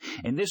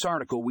In this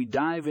article, we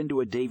dive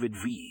into a David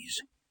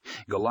V's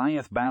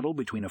Goliath battle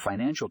between a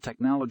financial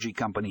technology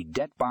company,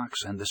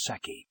 Debtbox, and the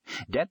SEC.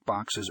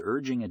 Debtbox is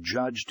urging a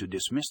judge to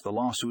dismiss the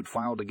lawsuit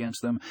filed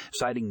against them,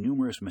 citing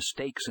numerous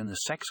mistakes in the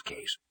sex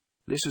case.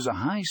 This is a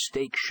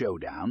high-stakes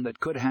showdown that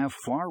could have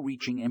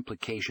far-reaching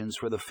implications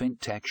for the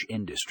Fintech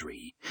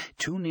industry.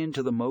 Tune in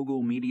to the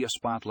Mogul Media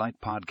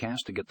Spotlight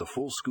podcast to get the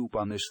full scoop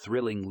on this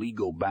thrilling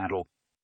legal battle.